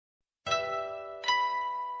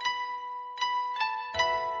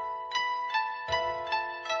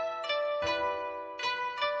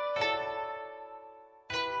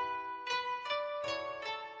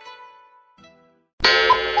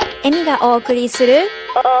エミがお送りする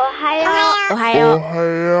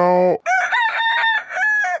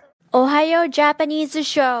おはよジャパニーズ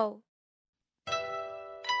ショー。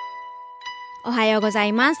おはようござ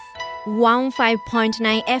います。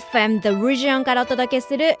 15.9FM The Region からお届け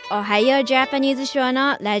するおはようジャパニーズショー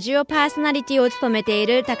のラジオパーソナリティを務めてい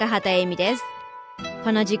る高畑恵美です。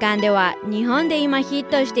この時間では日本で今ヒッ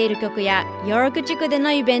トしている曲やヨーク地区で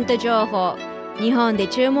のイベント情報、日本で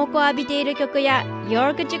注目を浴びている曲やヨ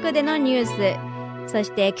ーク地区でのニュース、そ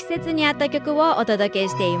して季節に合った曲をお届け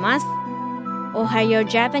しています。おはよう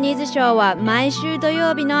ジャパニーズショーは毎週土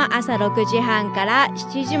曜日の朝6時半から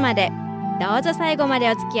7時まで、どうぞ最後まで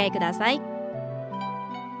お付き合いください。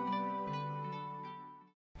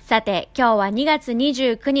さて、今日は2月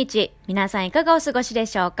29日、皆さんいかがお過ごしで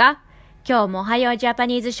しょうか。今日もおはようジャパ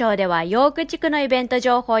ニーズショーではヨーク地区のイベント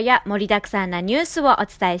情報や盛りだくさんなニュースをお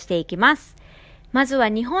伝えしていきます。まずは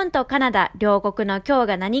日本とカナダ両国の今日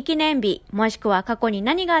が何記念日、もしくは過去に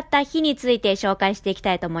何があった日について紹介していき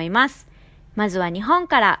たいと思います。まずは日本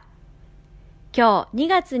から。今日2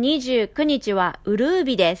月29日はウルー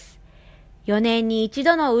日です。4年に一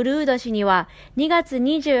度のウルー年には2月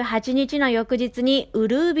28日の翌日にウ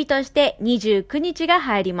ルー日として29日が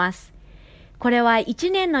入ります。これは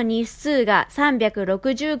1年の日数が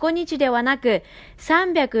365日ではなく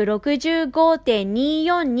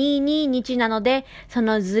 365.2422 日なので、そ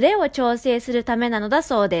のズレを調整するためなのだ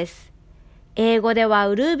そうです。英語では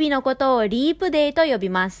ウルー日のことをリープデイと呼び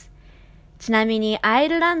ます。ちなみにアイ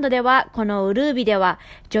ルランドではこのウルー日では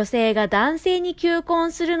女性が男性に求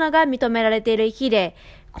婚するのが認められている日で、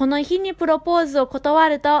この日にプロポーズを断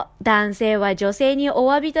ると男性は女性にお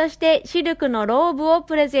詫びとしてシルクのローブを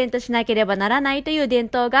プレゼントしなければならないという伝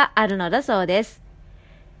統があるのだそうです。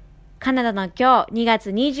カナダの今日2月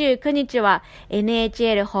29日は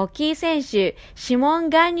NHL ホッキー選手シモン・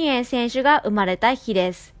ガニュエン選手が生まれた日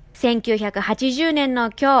です。1980年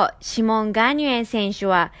の今日、シモン・ガニュエン選手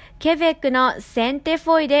はケベックのセンテ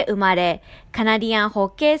フォイで生まれ、カナディアンホッ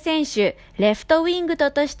ケー選手、レフトウィング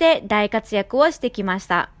として大活躍をしてきまし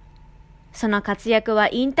た。その活躍は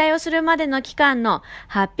引退をするまでの期間の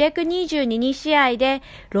822試合で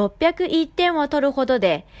601点を取るほど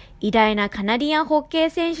で、偉大なカナディアンホッケ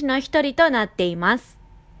ー選手の一人となっています。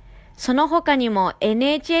その他にも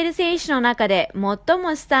NHL 選手の中で最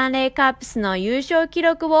もスタンレーカップスの優勝記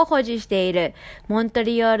録を保持しているモント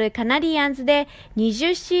リオールカナディアンズで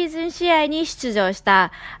20シーズン試合に出場し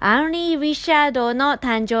たアンリー・リシャードの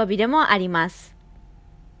誕生日でもあります。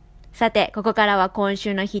さて、ここからは今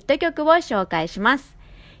週のヒット曲を紹介します。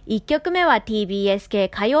1曲目は TBS 系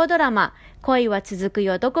火曜ドラマ恋は続く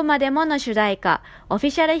よどこまでもの主題歌オフィ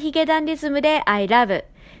シャルヒゲダンディズムで I Love。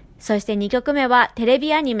そして2曲目はテレ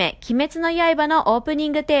ビアニメ鬼滅の刃のオープニ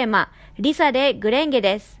ングテーマリサでグレンゲ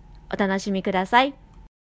です。お楽しみください。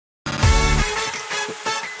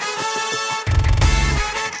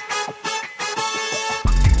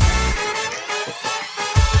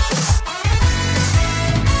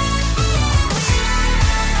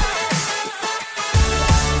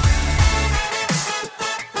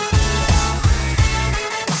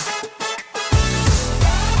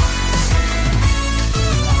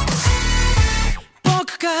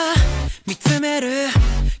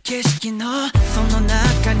景色のその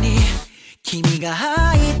中に君が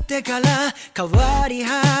入ってから変わり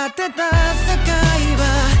果てた世界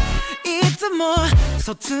はいつも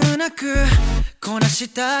そつなくこなし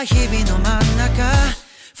た日々の真ん中、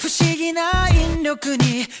不思議な引力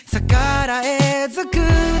に逆らえず崩れ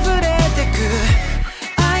てく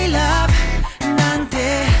I love なん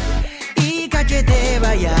て言いかけて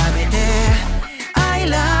はやめて I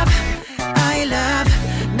love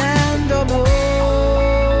何度も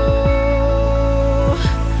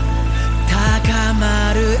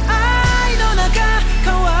愛の中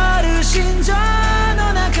変わる心情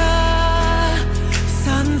の中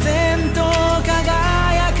三千と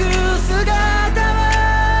輝く姿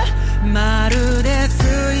はまるで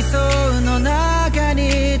水槽の中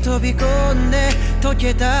に飛び込んで溶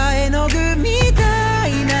けた絵の具みた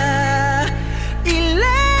いなイレギュラー、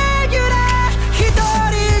一人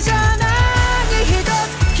じゃ何一つ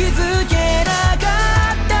気づけな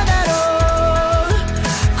かっただろう。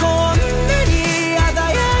こんなに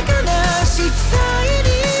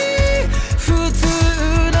普通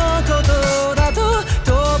のことだと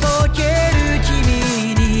とぼける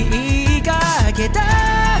君に言いかけた I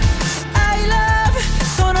love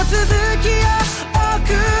その続きを送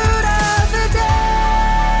らせて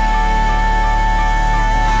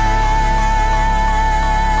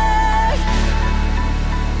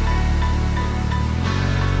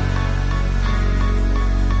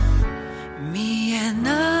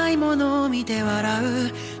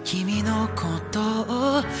君のこと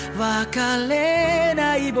を別れ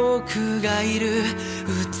ない僕がいる。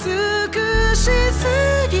美しす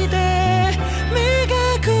ぎて目が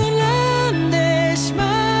くらんでし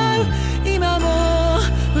まう。今も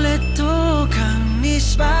劣等感に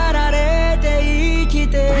縛られて生き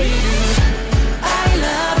ている。 I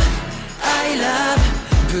love, I love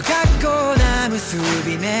不格好な結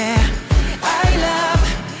び目。 I love,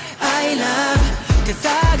 I love 手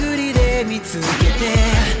探りで見つけて。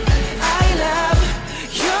 I love,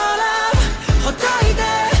 your love ほっといて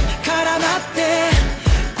絡まって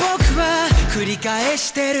僕は繰り返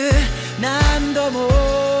してる。何度も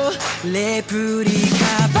レプリ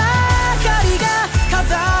カばかりが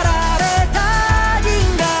飾られた銀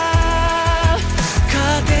河。カ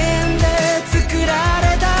ーテンで作ら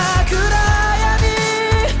れた暗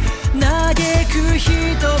闇。嘆く人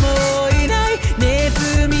もいないネ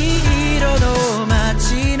ズミ色の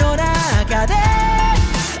街の中で。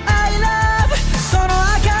 I love その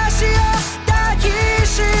証を抱き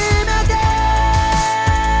しめて。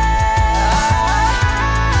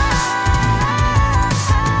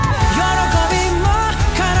喜びも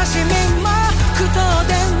悲しみも苦闘で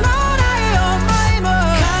もない思いも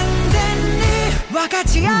完全に分か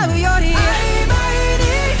ち合うより曖昧に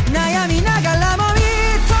悩みながらも認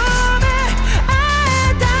め合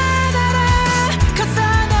えたなら。重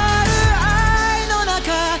なる愛の中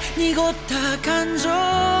濁った感情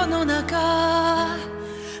の中。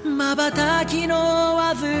瞬きの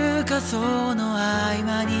わずかその合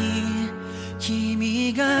間に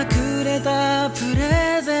君がくれたプ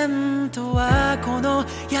レゼントはこの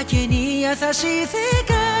やけに優しい世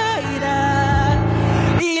界だ。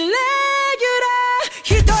イレギュラー一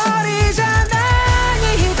人じゃ何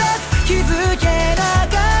一つ気づけな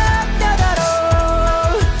かっただろ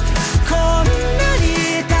う。こんなに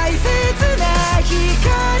大切な光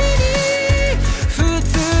に普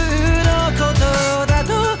通のことだと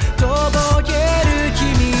とぼける君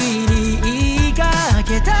に言いかけ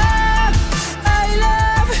た。 I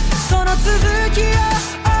love その続きを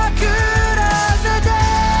送らせて。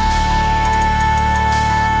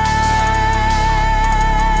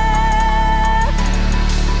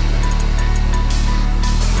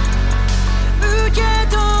受け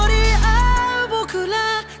取り合う僕ら。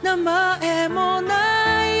名前もな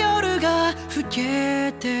い夜が更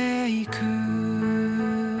けていく。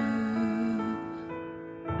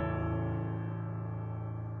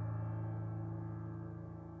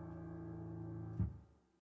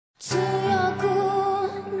強く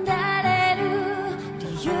なれる理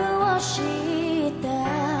由を知った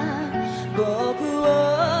僕を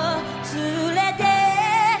連れて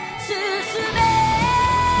進め。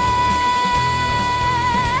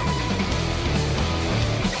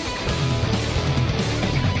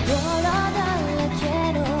泥だらけ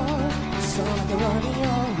のその通りを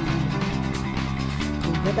踏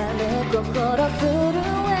めばる心震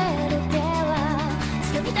える手は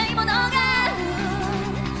掴みたいものがある。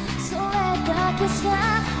それだけさ。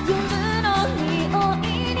夜の匂い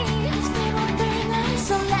に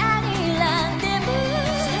空にランデブー。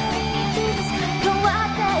変わっ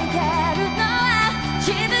ていけるのは自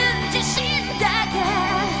分自身だけ。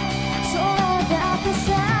それだけさ。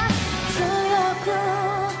強く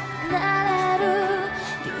なれる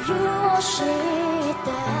理由を知った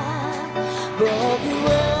僕を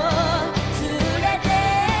連れて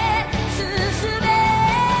進め。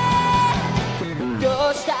ど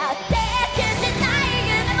うしたって消せない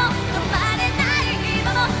夢も止まれない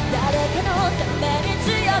今も誰かのために強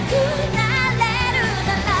くなれるな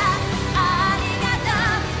ら。ありがと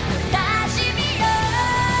う悲しみよ。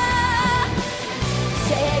世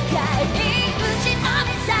界に打ちの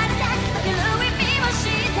めされて負ける意味をし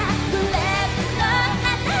たグレープの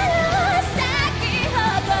花の咲き誇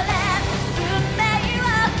れ運命を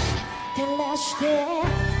照らして。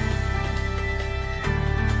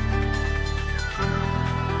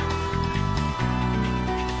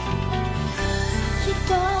人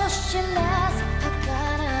知らず儚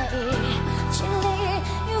い散り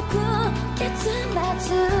ゆく結末。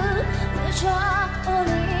無情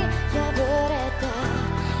に破れた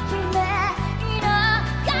夢の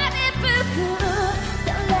風吹く。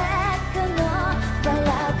誰かのバラ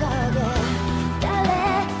影誰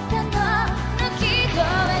かの泣き声。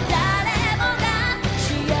誰もが幸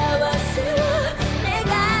せを願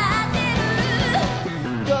って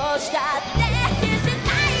る。どうしたって消せな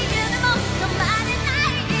い夢も止まれな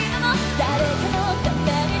い今も誰かのため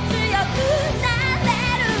に強くなれ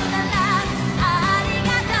るなら。ありが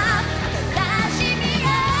とう悲しみよ。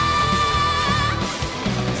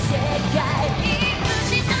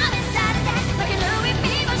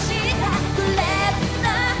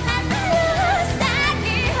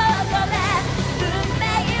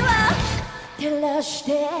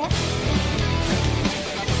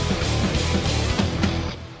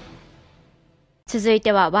続い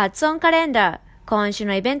ては What's on Calendar。今週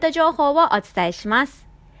のイベント情報をお伝えします。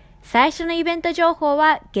最初のイベント情報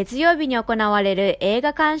は月曜日に行われる映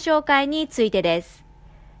画鑑賞会についてです。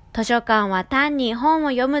図書館は単に本を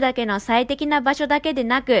読むだけの最適な場所だけで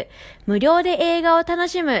なく、無料で映画を楽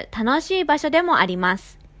しむ楽しい場所でもありま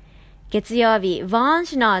す。月曜日、ヴォン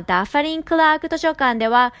市のダッファリン・クラーク図書館で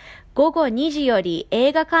は午後2時より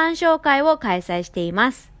映画鑑賞会を開催してい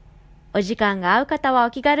ます。お時間が合う方は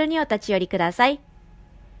お気軽にお立ち寄りください。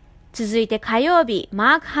続いて火曜日、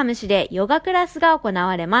マークハム市でヨガクラスが行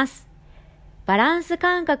われます。バランス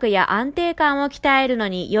感覚や安定感を鍛えるの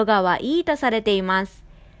にヨガはいいとされています。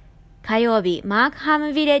火曜日、マークハム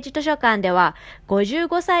ヴィレッジ図書館では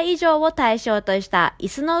55歳以上を対象とした椅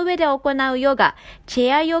子の上で行うヨガ、チ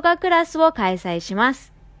ェアヨガクラスを開催しま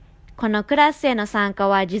す。このクラスへの参加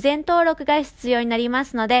は事前登録が必要になりま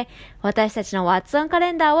すので、私たちの What's on カ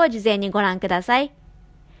レンダーを事前にご覧ください。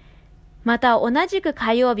また同じく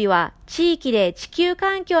火曜日は地域で地球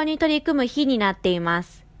環境に取り組む日になっていま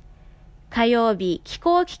す。火曜日、気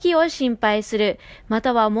候危機を心配する、ま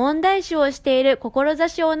たは問題視をしている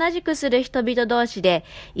志を同じくする人々同士で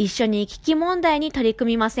一緒に危機問題に取り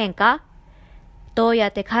組みませんか？どうや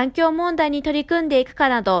って環境問題に取り組んでいくか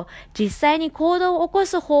など、実際に行動を起こ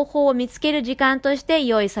す方法を見つける時間として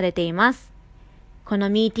用意されています。この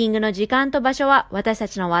ミーティングの時間と場所は私た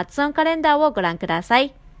ちの What's on カレンダーをご覧くださ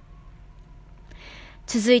い。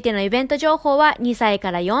続いてのイベント情報は2歳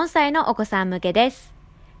から4歳のお子さん向けです。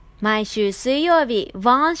毎週水曜日、ヴ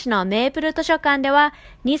ォン市のメープル図書館では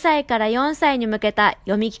2歳から4歳に向けた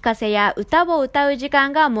読み聞かせや歌を歌う時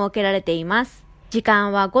間が設けられています。時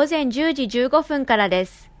間は午前10時15分からで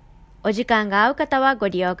す。お時間が合う方はご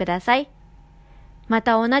利用ください。ま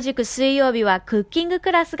た同じく水曜日はクッキング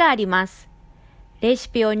クラスがあります。レシ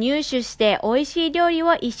ピを入手して美味しい料理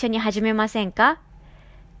を一緒に始めませんか？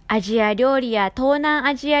アジア料理や東南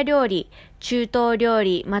アジア料理、中東料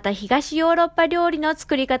理、また東ヨーロッパ料理の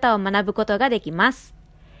作り方を学ぶことができます。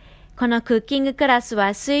このクッキングクラス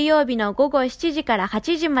は水曜日の午後7時から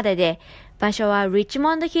8時までで、場所はリッチ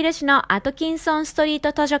モンドヒル市のアトキンソンストリー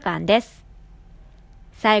ト図書館です。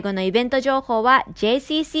最後のイベント情報は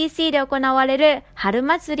JCCC で行われる春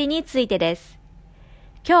祭りについてです。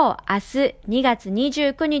今日、明日2月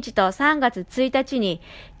29日と3月1日に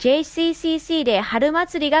JCCC で春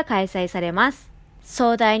祭りが開催されます。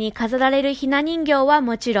壮大に飾られるひな人形は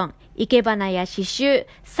もちろん、生け花や刺繍、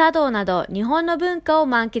茶道など日本の文化を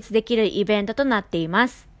満喫できるイベントとなっていま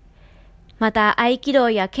す。また合気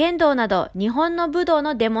道や剣道など日本の武道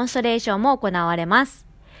のデモンストレーションも行われます。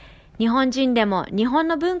日本人でも日本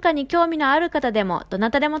の文化に興味のある方でもど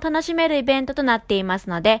なたでも楽しめるイベントとなっています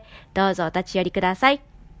ので、どうぞお立ち寄りください。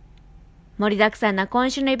盛りだくさんな今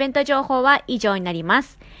週のイベント情報は以上になりま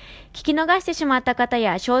す。聞き逃してしまった方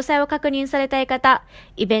や詳細を確認されたい方、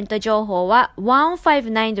イベント情報は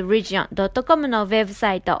 159theregion.com のウェブ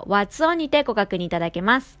サイト What's on にてご確認いただけ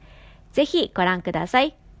ます。ぜひご覧くださ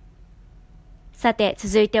い。さて、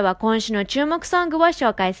続いては今週の注目ソングを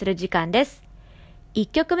紹介する時間です。1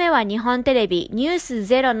曲目は日本テレビニュース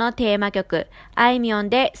0のテーマ曲、あいみょん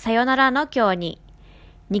でさよならの今日に。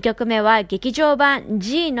2曲目は劇場版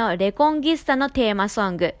G のレコンギスタのテーマ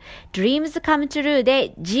ソング Dreams Come True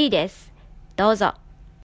で G です。どうぞ。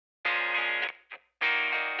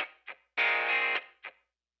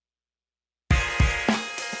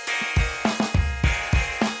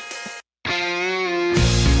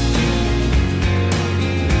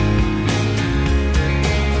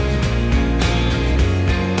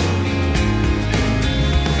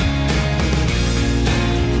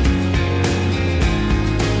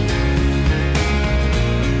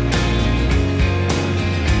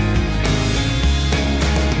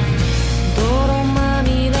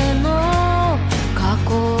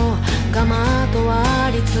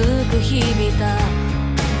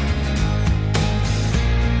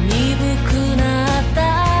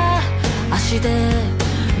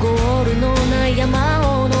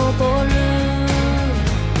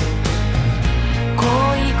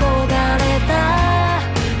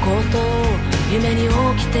夢に起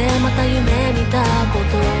きてまた夢見たこと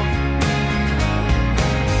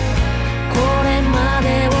これま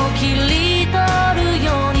でを切り取る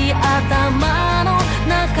ように頭の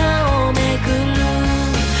中をめくる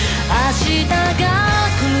明日が来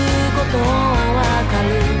ることはわかる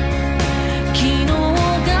昨日が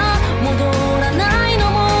戻らないの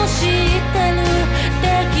も知ってるで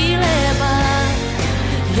きれば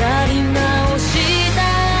やり直した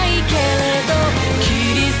いけれど切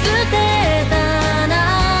り捨てた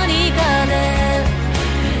何かで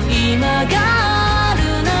今がある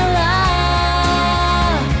なら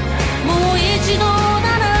もう一度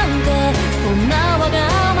だなんてそんな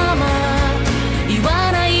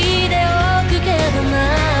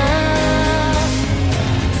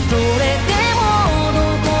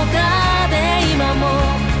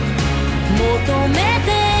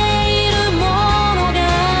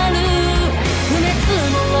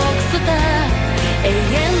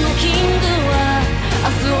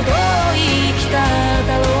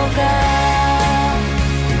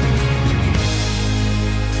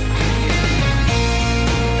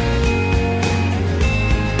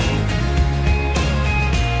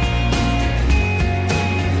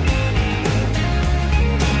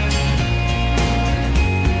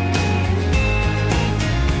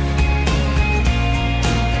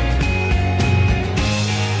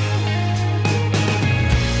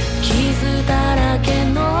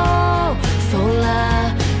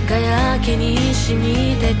けに染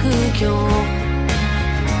みてく今日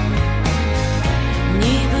鈍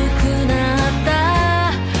くなった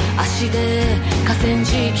足で河川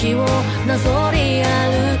敷をなぞり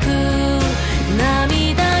歩く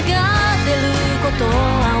涙が出ることは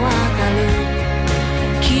わかる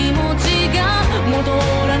気持ちが戻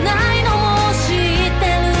らないのも知って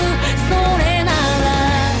るそれなら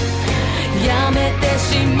やめてし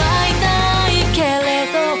まいたいけれ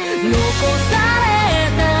ど残され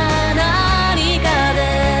た何かで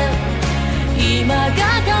今が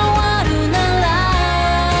変わるなら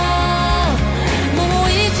もう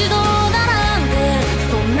一度並んで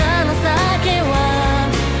そんな情けは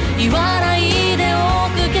言わないでお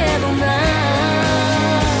くけどな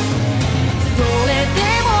それで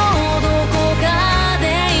もどこかで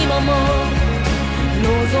今も望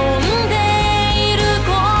んでいるこ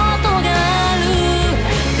とがある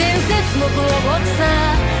伝説のプロボクサ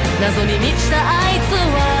ー謎に満ちたあいつ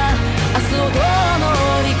は明日をどう乗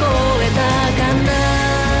り越えたかな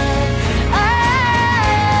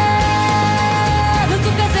吹く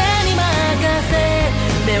風に任せ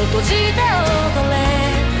目を閉じて踊れ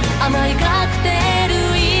甘いカクテル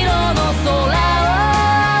色の空を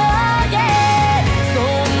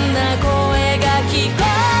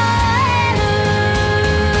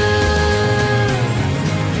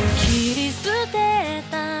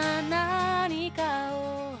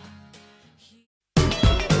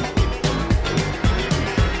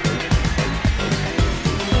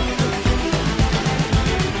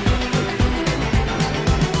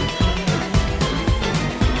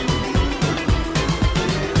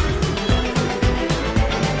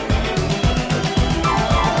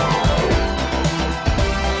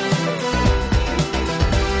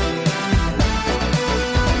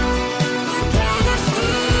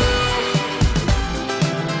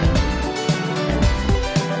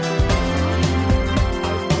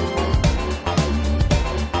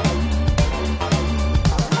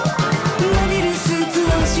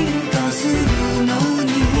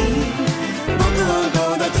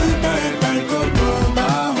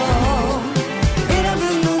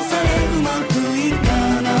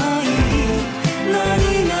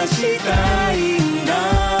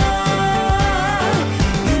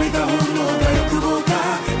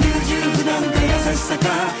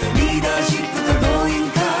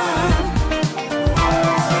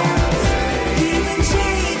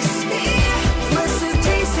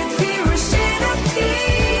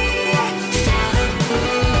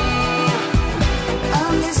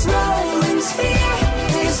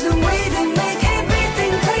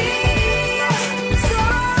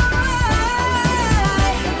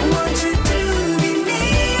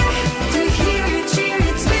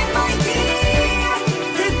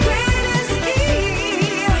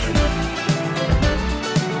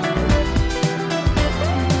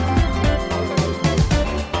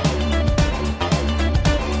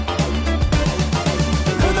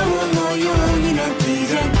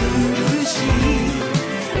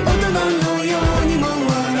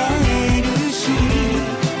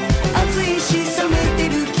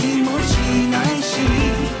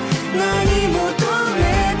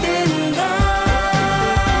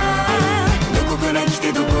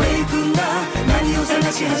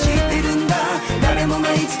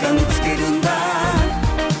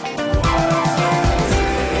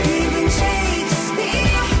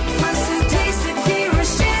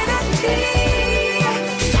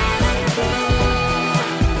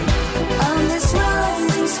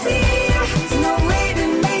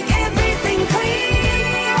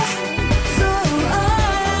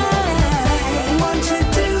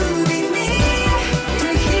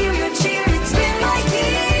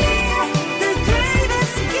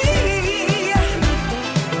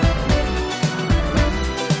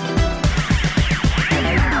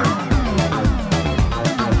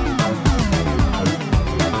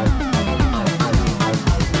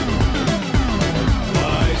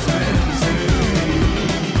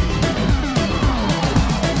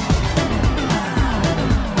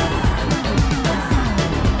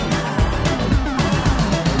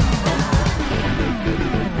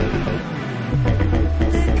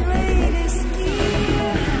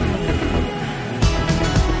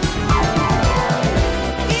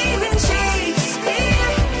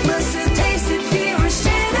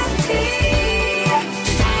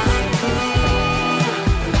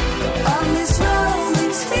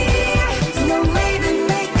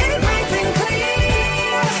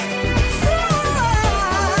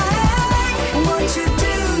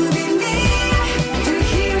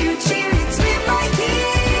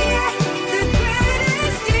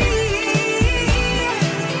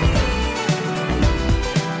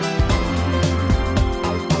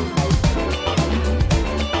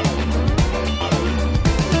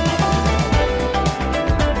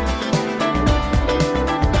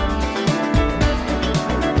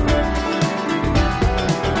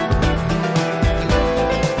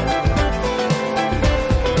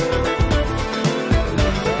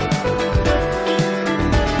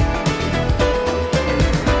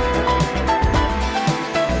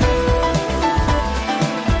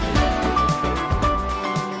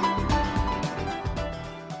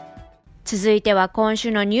続いては今週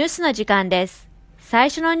のニュースの時間です。最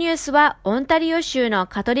初のニュースは、オンタリオ州の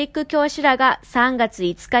カトリック教師らが3月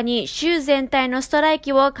5日に州全体のストライ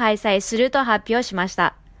キを開催すると発表しまし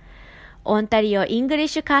た。オンタリオ・イングリッ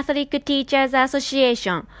シュ・カトリック・ティーチャーズ・アソシエーシ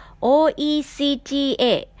ョン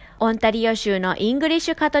OECTA、オンタリオ州のイングリッ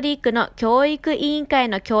シュ・カトリックの教育委員会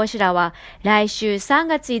の教師らは、来週3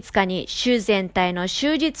月5日に州全体の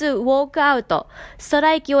終日ウォークアウト、スト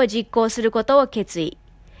ライキを実行することを決意。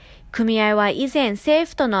組合は以前政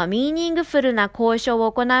府とのミーニングフルな交渉を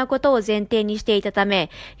行うことを前提にしていたため、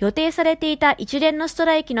予定されていた一連のスト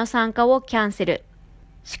ライキの参加をキャンセル。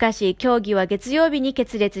しかし協議は月曜日に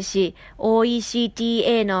決裂し、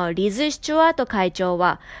OECTA のリズ・スチュワート会長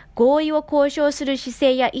は合意を交渉する姿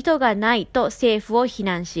勢や意図がないと政府を非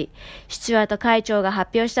難し、スチュワート会長が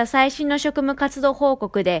発表した最新の職務活動報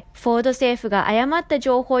告で、フォード政府が誤った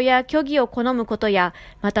情報や虚偽を好むことや、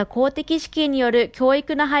また公的資金による教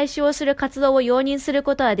育の廃止をする活動を容認する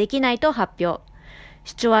ことはできないと発表。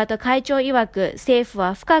スチュワート会長曰く、政府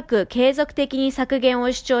は深く継続的に削減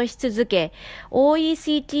を主張し続け、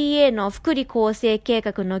OECTA の福利厚生計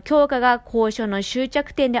画の強化が交渉の終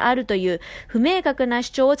着点であるという不明確な主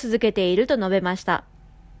張を続けていると述べました。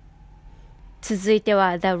続いて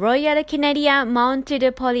は The Royal Canadian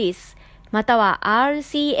Mounted Police、または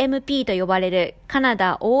RCMP と呼ばれるカナ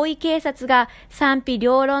ダ大井警察が賛否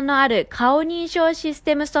両論のある顔認証シス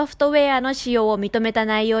テムソフトウェアの使用を認めた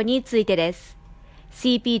内容についてです。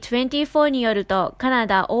CP24 によると、カナ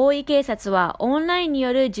ダ大井警察はオンラインに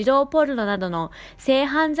よる児童ポルノなどの性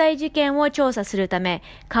犯罪事件を調査するため、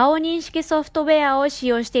顔認識ソフトウェアを使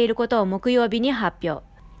用していることを木曜日に発表。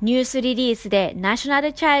ニュースリリースで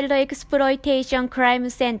National Child Exploitation Crime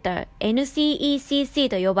Center NCECC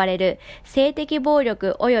と呼ばれる性的暴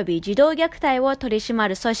力及び児童虐待を取り締ま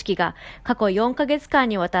る組織が過去4ヶ月間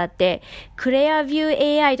にわたってクレアビュ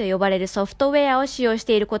ー AI と呼ばれるソフトウェアを使用し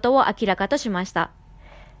ていることを明らかとしました。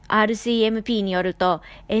RCMP によると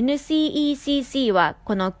NCECC は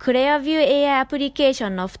このクレアビュー AI アプリケーショ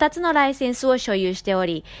ンの2つのライセンスを所有してお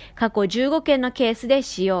り、過去15件のケースで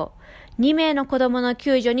使用。2名の子供の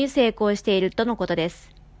救助に成功しているとのことで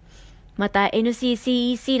す。また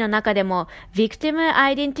NCCEC の中でも Victim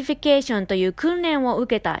Identification という訓練を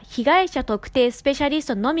受けた被害者特定スペシャリス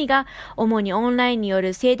トのみが主にオンラインによ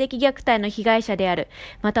る性的虐待の被害者である、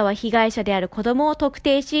または被害者である子供を特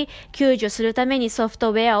定し救助するためにソフ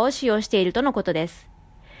トウェアを使用しているとのことです。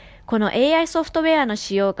この AI ソフトウェアの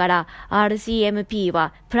使用から RCMP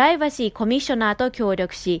はプライバシーコミッショナーと協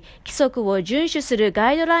力し、規則を遵守する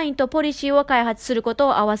ガイドラインとポリシーを開発すること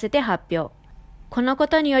を併せて発表。このこ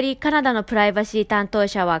とによりカナダのプライバシー担当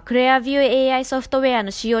者はクレアビュー AI ソフトウェア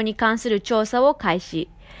の使用に関する調査を開始。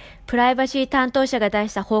プライバシー担当者が出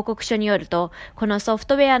した報告書によると、このソフ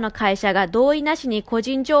トウェアの会社が同意なしに個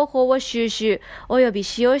人情報を収集及び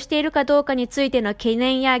使用しているかどうかについての懸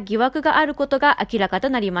念や疑惑があることが明らかと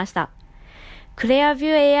なりました。クレアビ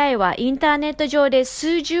ュー AI はインターネット上で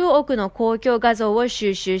数十億の公共画像を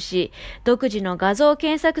収集し、独自の画像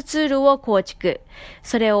検索ツールを構築。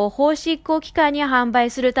それを法執行機関に販売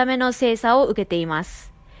するための精査を受けていま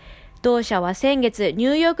す。同社は先月ニ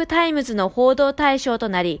ューヨークタイムズの報道対象と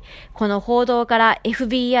なり、この報道から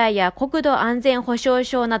FBI や国土安全保障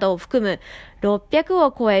省などを含む600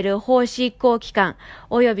を超える法執行機関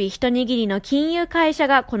及び一握りの金融会社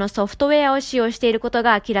がこのソフトウェアを使用していること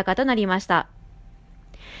が明らかとなりました。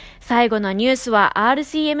最後のニュースは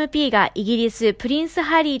RCMP がイギリスプリンス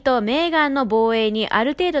ハリーとメーガンの防衛にあ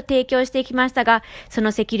る程度提供してきましたが、そ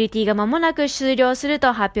のセキュリティが間もなく終了する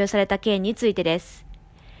と発表された件についてです。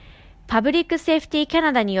パブリックセーフティーキャ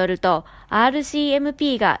ナダによると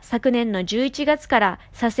RCMP が昨年の11月から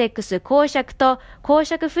サセックス公爵と公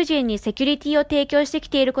爵夫人にセキュリティを提供してき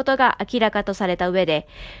ていることが明らかとされた上で、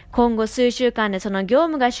今後数週間でその業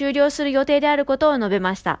務が終了する予定であることを述べ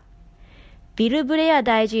ました。ビル・ブレア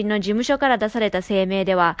大臣の事務所から出された声明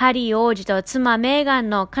では、ハリー王子と妻メーガン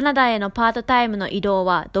のカナダへのパートタイムの移動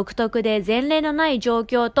は独特で前例のない状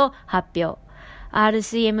況と発表。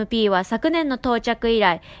RCMP は昨年の到着以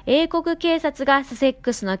来、英国警察がサセッ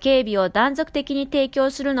クスの警備を断続的に提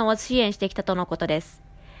供するのを支援してきたとのことです。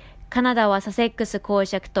カナダはサセックス公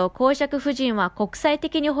爵と公爵夫人は国際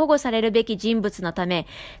的に保護されるべき人物のため、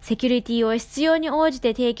セキュリティを必要に応じ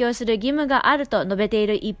て提供する義務があると述べてい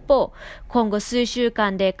る一方、今後数週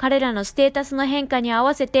間で彼らのステータスの変化に合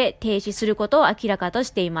わせて停止することを明らかとし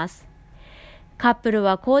ています。カップル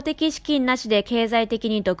は公的資金なしで経済的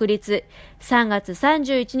に独立、3月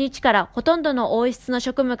31日からほとんどの王室の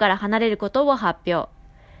職務から離れることを発表。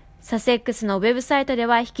サセックスのウェブサイトで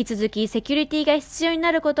は引き続きセキュリティが必要にな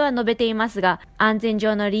ることは述べていますが、安全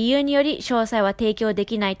上の理由により詳細は提供で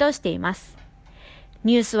きないとしています。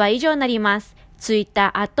ニュースは以上になります。ツイッ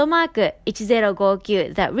ター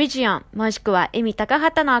@1059 The Region もしくはエミ高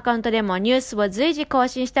畑のアカウントでもニュースを随時更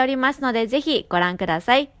新しておりますのでぜひご覧くだ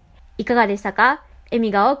さい。いかがでしたか？エ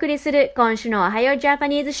ミがお送りする今週の Ohayo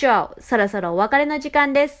Japanese Show、そろそろお別れの時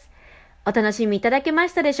間です。お楽しみいただけま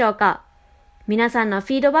したでしょうか？皆さんのフ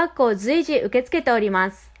ィードバックを随時受け付けており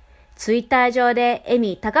ます。ツイッター上でエ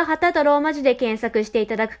ミ高畑とローマ字で検索してい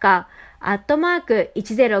ただくか、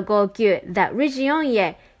@1059 The Region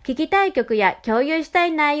へ聞きたい曲や共有した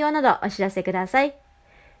い内容などお知らせください。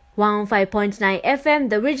105.9 FM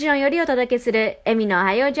The Region よりお届けするエミの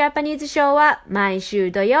Ohayo Japanese Show は毎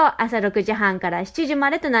週土曜朝6時半から7時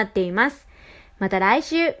までとなっています。また来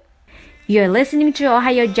週。You're listening to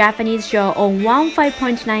Ohayo Japanese Show on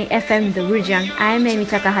 105.9 FM The Region. I'm Amy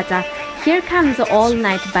Takahata. Here comes All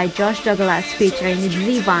Night by Josh Douglas featuring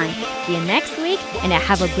Z-Vine. See you next week and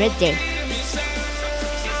have a great day.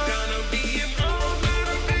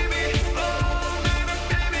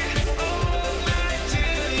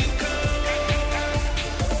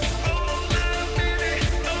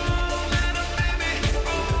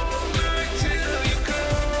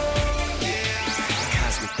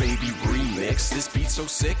 This beat's so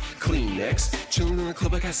sick, Kleenex. Chillin' in the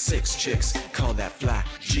club, I got 6 chicks. Call that fly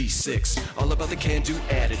G6. All about the can-do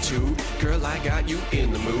attitude. Girl, I got you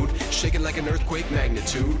in the mood. Shaking like an earthquake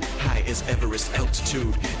magnitude. High as Everest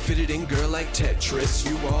altitude. Fitted in, girl, like Tetris.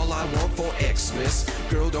 You all I want for Xmas.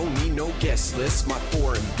 Girl, don't need no guest list. My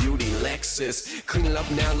foreign beauty Lexus. Clean it up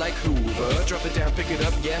now like Hoover. Drop it down, pick it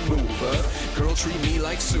up, yeah, move her. Girl, treat me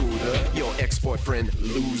like Suda. Your ex-boyfriend,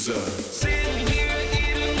 loser. Sitting here.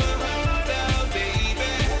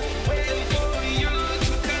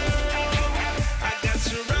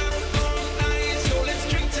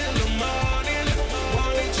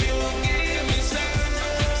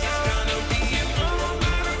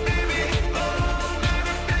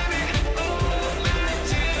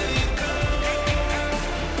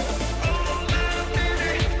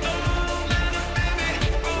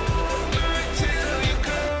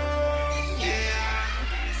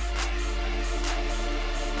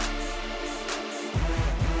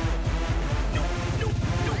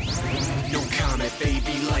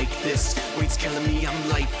 Baby like this, weight's killing me, I'm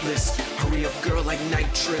lifeless. Hurry up, girl, like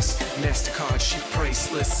nitrous. MasterCard, she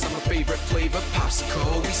priceless. I'm a favorite flavor,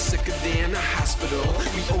 popsicle. We sicker than a hospital.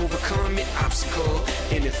 We overcome an obstacle.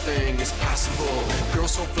 Anything is possible. Girl,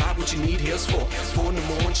 so fly, what you need here's for. 4 in the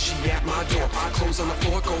morning, she at my door. Clothes on the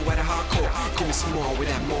floor, go at a hardcore. Give me some more with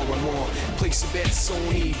that more and more. Place a bet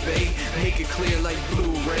on eBay. Make it clear like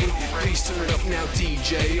Blu-ray. Please turn it up now,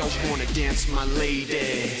 DJ. I wanna dance, my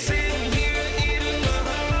lady. Sitting here.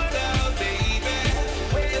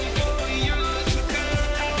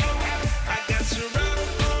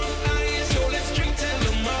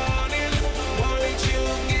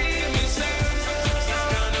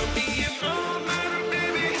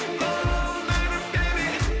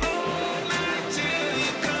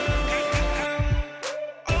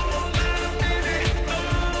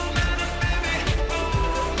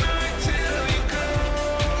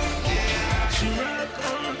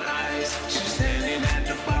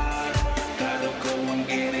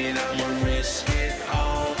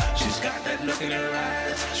 In her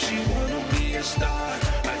eyes, she wanna be a star.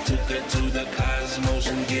 I took her to the cosmos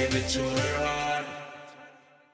and gave it to her heart.